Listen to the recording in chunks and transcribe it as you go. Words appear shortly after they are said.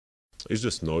it's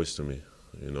just noise to me,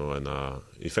 and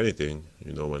if anything,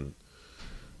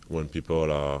 when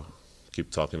people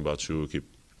keep talking about you, keep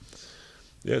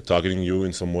targeting you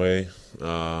in some way,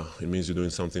 it means you're doing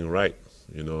something right,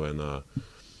 and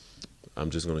I'm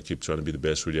just gonna keep trying to be the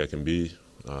best Rudy I can be,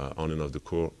 on and off the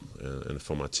court, and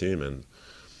for my team, and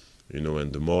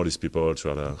the more these people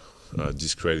try to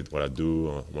discredit what I do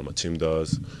or what my team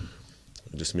does,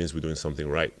 it just means we're doing something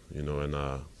right, and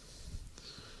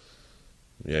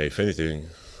if anything,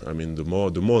 I mean, the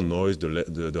more noise,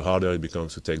 the harder it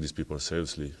becomes to take these people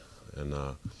seriously, and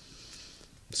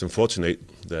it's unfortunate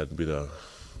that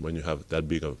when you have that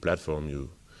big of a platform, you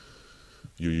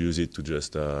use it to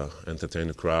just entertain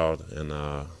the crowd, and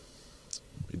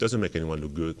it doesn't make anyone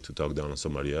look good to talk down on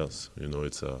somebody else.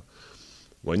 It's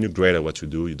when you're great at what you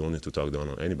do, you don't need to talk down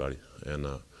on anybody, and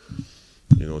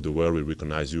the world will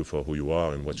recognize you for who you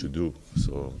are and what you do.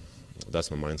 So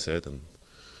that's my mindset, and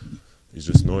it's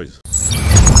just noise.